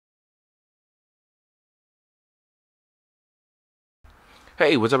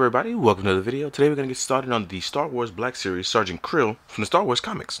Hey, what's up everybody? Welcome to the video. Today we're going to get started on the Star Wars Black Series Sergeant Kreel from the Star Wars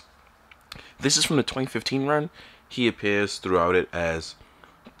comics. This is from the 2015 run. He appears throughout it as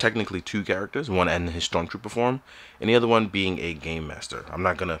technically two characters, one in his Stormtrooper form, and the other one being a Game Master. I'm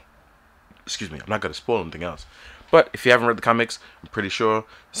not going to spoil anything else. But if you haven't read the comics, I'm pretty sure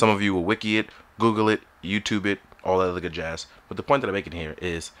some of you will wiki it, Google it, YouTube it, all that other good jazz. But the point that I'm making here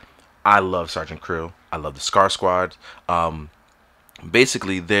is I love Sergeant Kreel. I love the Scar Squad.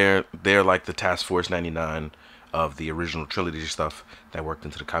 Basically they're like the Task Force 99 of the original trilogy stuff that worked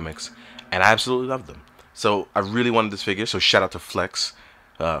into the comics, and I absolutely love them. So I really wanted this figure, so shout out to Flex,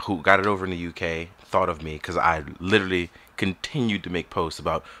 who got it over in the UK, thought of me, because I literally continued to make posts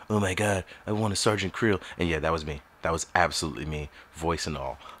about, oh my god, I want a Sergeant Kreel, and yeah, that was me. That was absolutely me, voice and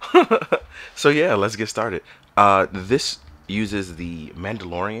all. So yeah, let's get started. This uses the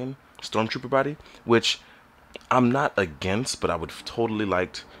Mandalorian Stormtrooper body, which I'm not against, but I would have totally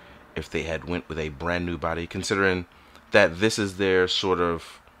liked if they had went with a brand new body, considering that this is their sort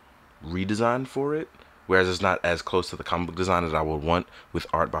of redesign for it, whereas it's not as close to the comic book design as I would want with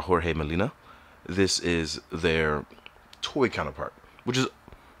art by Jorge Molina. This is their toy counterpart, which is,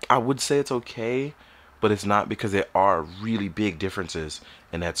 I would say it's okay, but it's not, because there are really big differences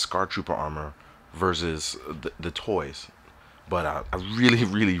in that Scar Trooper armor versus the toys. But I really,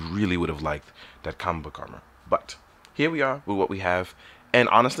 really, really would have liked that comic book armor. But here we are with what we have. And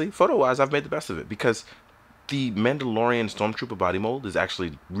honestly, photo-wise, I've made the best of it, because the Mandalorian Stormtrooper body mold is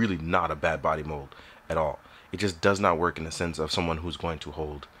actually really not a bad body mold at all. It just does not work in the sense of someone who's going to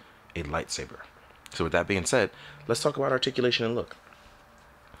hold a lightsaber. So with that being said, let's talk about articulation and look.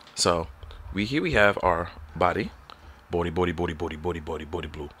 So here we have our body blue.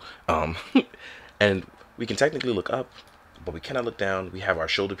 And we can technically look up, but we cannot look down. We have our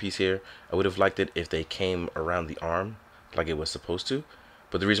shoulder piece here. I would have liked it if they came around the arm like it was supposed to,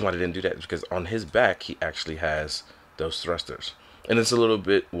 but the reason why they didn't do that is because on his back he actually has those thrusters, and it's a little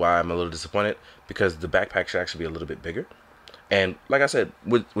bit why I'm a little disappointed, because the backpack should actually be a little bit bigger. And like I said,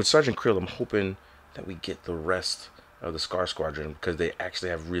 with Sergeant Kreel, I'm hoping that we get the rest of the Scar Squadron, because they actually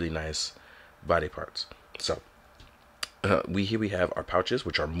have really nice body parts. So we have our pouches,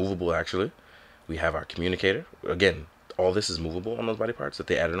 which are movable actually. We have our communicator. Again, all this is movable on those body parts that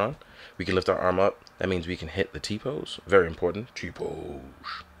they added on. We can lift our arm up. That means we can hit the T-pose. Very important. T-pose.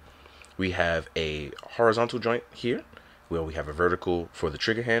 We have a horizontal joint here, where we have a vertical for the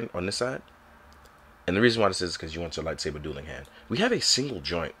trigger hand on this side. And the reason why this is because you want your lightsaber dueling hand. We have a single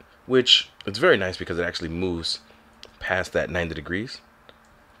joint, which it's very nice because it actually moves past that 90 degrees,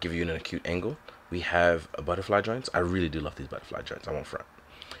 give you an acute angle. We have a butterfly joints. I really do love these butterfly joints. I won't front.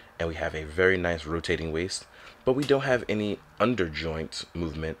 And we have a very nice rotating waist, but we don't have any under joint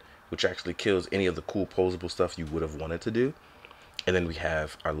movement, which actually kills any of the cool posable stuff you would have wanted to do. And then we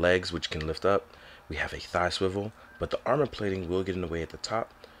have our legs, which can lift up. We have a thigh swivel, but the armor plating will get in the way at the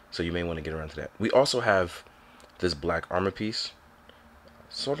top, so you may want to get around to that. We also have this black armor piece,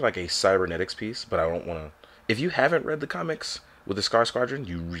 sort of like a cybernetics piece, but I don't want to. If you haven't read the comics with the Scar Squadron,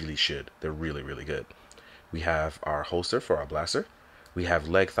 you really should. They're really, really good. We have our holster for our blaster. We have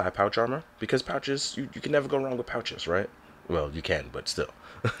leg thigh pouch armor, because pouches, you can never go wrong with pouches, right? Well, you can, but still.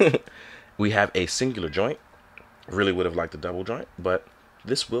 We have a singular joint. Really would have liked a double joint, but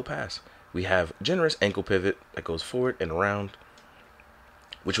this will pass. We have generous ankle pivot that goes forward and around,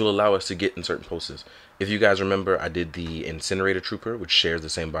 which will allow us to get in certain poses. If you guys remember, I did the Incinerator Trooper, which shares the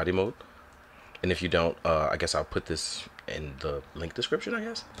same body mode. And if you don't, I guess I'll put this in the link description, I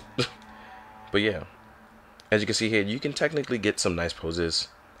guess. But yeah. As you can see here, you can technically get some nice poses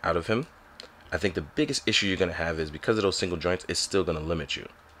out of him. I think the biggest issue you're going to have is because of those single joints, it's still going to limit you.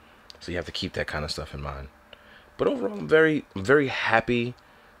 So you have to keep that kind of stuff in mind. But overall, I'm very happy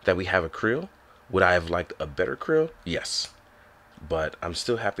that we have a Kreel. Would I have liked a better Kreel? Yes. But I'm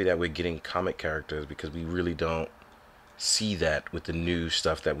still happy that we're getting comic characters, because we really don't see that with the new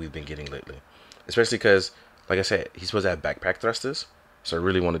stuff that we've been getting lately. Especially because, like I said, he's supposed to have backpack thrusters. So I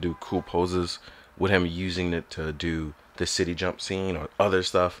really want to do cool poses with him using it to do the city jump scene or other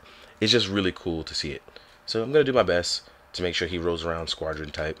stuff. It's just really cool to see it. So I'm going to do my best to make sure he rolls around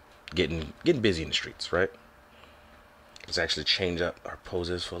squadron type, getting busy in the streets, right? Let's actually change up our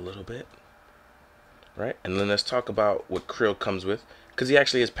poses for a little bit, right? And then let's talk about what Kreel comes with, because he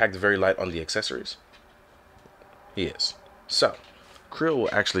actually is packed very light on the accessories. He is. So Kreel will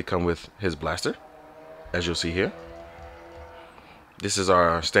actually come with his blaster, as you'll see here. This is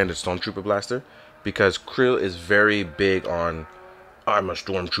our standard Stormtrooper blaster, because Kreel is very big on, I'm a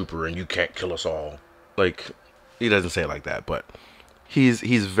Stormtrooper and you can't kill us all. Like, he doesn't say it like that, but he's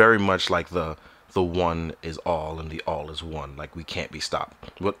very much like the the one is all and the all is one. Like, we can't be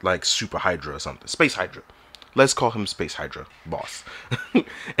stopped. What, like Super Hydra or something? Space Hydra. Let's call him Space Hydra, boss.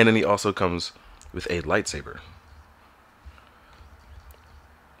 And then he also comes with a lightsaber.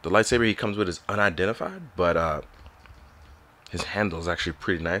 The lightsaber he comes with is unidentified, but his handle is actually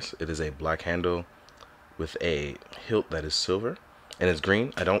pretty nice. It is a black handle with a hilt that is silver, and it's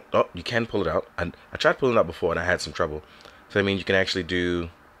green. Oh, you can pull it out. I tried pulling it out before and I had some trouble. So I mean, you can actually do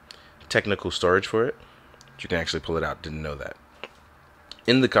technical storage for it. You can actually pull it out. Didn't know that.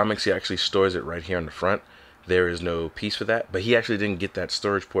 In the comics, he actually stores it right here on the front. There is no piece for that, but he actually didn't get that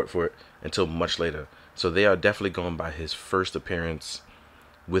storage port for it until much later. So they are definitely going by his first appearance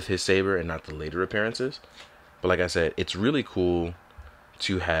with his saber and not the later appearances. But like I said, it's really cool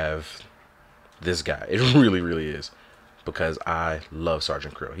to have this guy. It really, really is, because I love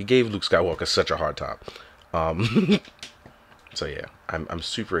Sergeant Kreel. He gave Luke Skywalker such a hard time. So yeah, I'm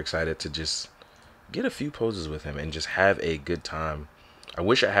super excited to just get a few poses with him and just have a good time. I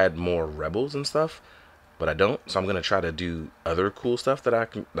wish I had more rebels and stuff, but I don't. So I'm gonna try to do other cool stuff that I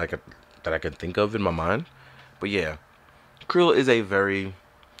can think of in my mind. But yeah, Kreel is a very,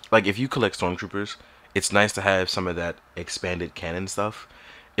 like, if you collect stormtroopers, it's nice to have some of that expanded canon stuff.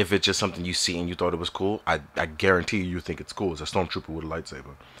 If it's just something you see and you thought it was cool, I guarantee you think it's cool. It's a stormtrooper with a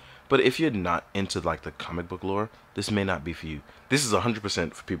lightsaber. But if you're not into like the comic book lore, this may not be for you. This is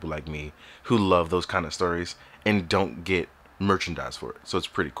 100% for people like me who love those kind of stories and don't get merchandise for it. So it's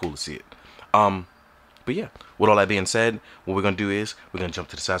pretty cool to see it. But yeah, with all that being said, what we're going to do is we're going to jump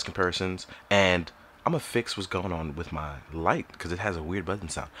to the size comparisons, and I'm going to fix what's going on with my light because it has a weird button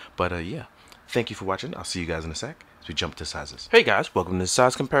sound. But yeah, thank you for watching. I'll see you guys in a sec as we jump to sizes. Hey guys, welcome to the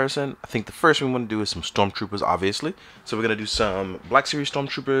size comparison. I think the first thing we want to do is some Stormtroopers, obviously. So we're going to do some Black Series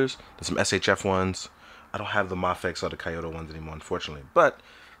Stormtroopers, there's some SHF ones. I don't have the Mafex or the Kyoto ones anymore, unfortunately, but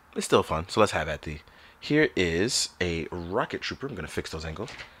it's still fun, so let's have at the. Here is a Rocket Trooper. I'm going to fix those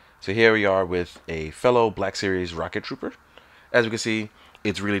angles. So here we are with a fellow Black Series Rocket Trooper. As we can see,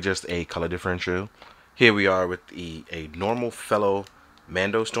 it's really just a color differential. Here we are with a normal fellow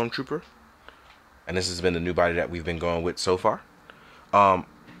Mando Stormtrooper. And this has been the new body that we've been going with so far.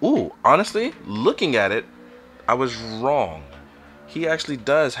 Ooh, honestly, looking at it, I was wrong. He actually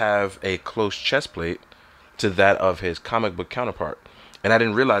does have a close chest plate to that of his comic book counterpart. And I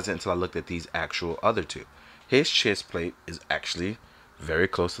didn't realize it until I looked at these actual other two. His chest plate is actually very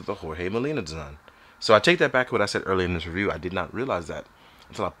close to the Jorge Molina design. So I take that back what I said earlier in this review. I did not realize that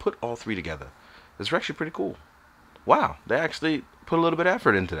until I put all three together. It's actually pretty cool. Wow, they actually put a little bit of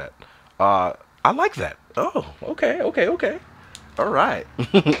effort into that. I like that. Oh, okay. All right.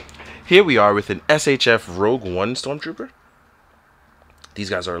 Here we are with an SHF Rogue One Stormtrooper. These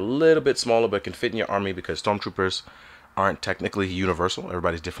guys are a little bit smaller, but can fit in your army because Stormtroopers aren't technically universal.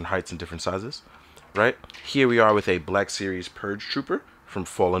 Everybody's different heights and different sizes, right? Here we are with a Black Series Purge Trooper from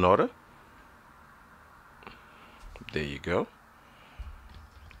Fallen Order. There you go.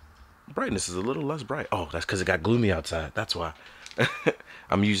 Brightness is a little less bright. Oh, that's because it got gloomy outside. That's why.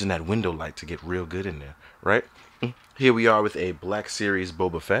 I'm using that window light to get real good in there, right? Here we are with a Black Series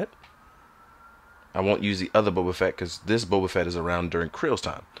Boba Fett. I won't use the other Boba Fett because this Boba Fett is around during Kreel's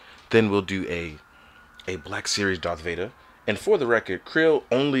time. Then we'll do a Black Series Darth Vader. And for the record,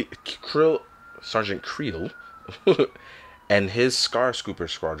 Sergeant Kreel and his Scar Scooper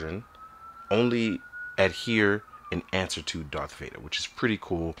Squadron only adhere in answer to Darth Vader, which is pretty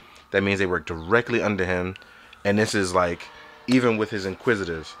cool. That means they work directly under him. And this is like, even with his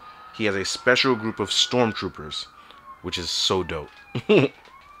Inquisitors, he has a special group of Stormtroopers, which is so dope.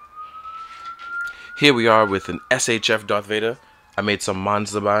 Here we are with an SHF Darth Vader. I made some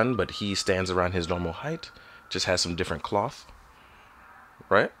Manzaban, but he stands around his normal height. Just has some different cloth.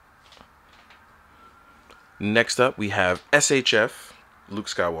 Right? Next up, we have SHF Luke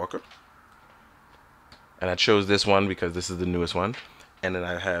Skywalker. And I chose this one because this is the newest one. And then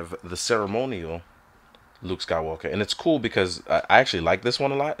I have the ceremonial Luke Skywalker. And it's cool because I actually like this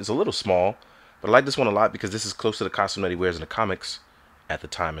one a lot. It's a little small, but I like this one a lot because this is close to the costume that he wears in the comics at the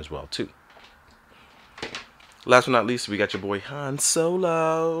time as well, too. Last but not least, we got your boy Han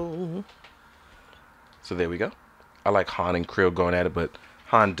Solo. So there we go. I like Han and Kreel going at it, but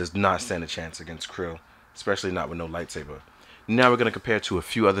Han does not stand a chance against Kreel, especially not with no lightsaber. Now we're going to compare to a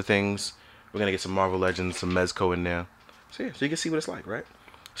few other things. We're going to get some Marvel Legends, some Mezco in there. So yeah, so you can see what it's like, right?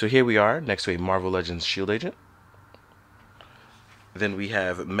 So here we are next to a Marvel Legends Shield Agent. Then we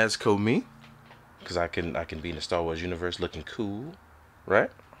have Mezco me, because I can be in the Star Wars universe looking cool, right?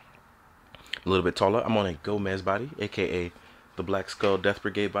 A little bit taller. I'm on a Gomez body, aka the Black Skull Death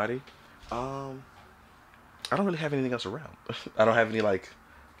Brigade body. I don't really have anything else around. I don't have any like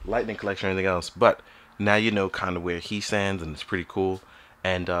Lightning collection or anything else. But now you know kind of where he stands, and it's pretty cool.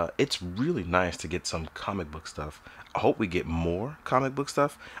 And it's really nice to get some comic book stuff. I hope we get more comic book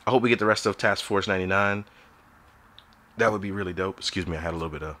stuff. I hope we get the rest of Task Force 99. That would be really dope. Excuse me, I had a little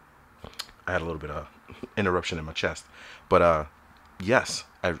bit of interruption in my chest. But yes,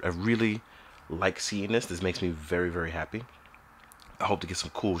 I really like seeing this. This makes me very, very happy. I hope to get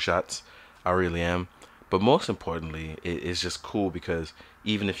some cool shots. I really am. But most importantly, it's just cool because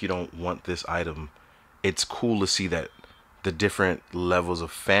even if you don't want this item, it's cool to see that the different levels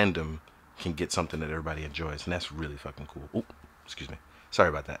of fandom can get something that everybody enjoys, and that's really fucking cool. Ooh, excuse me. Sorry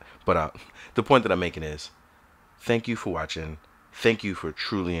about that. But the point that I'm making is, thank you for watching. Thank you for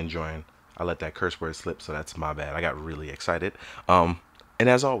truly enjoying. I let that curse word slip, so that's my bad. I got really excited. And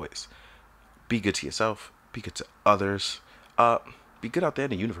as always, be good to yourself. Be good to others. Be good out there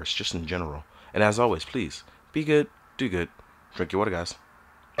in the universe, just in general. And as always, please be good, do good. Drink your water, guys.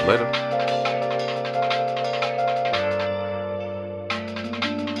 Later.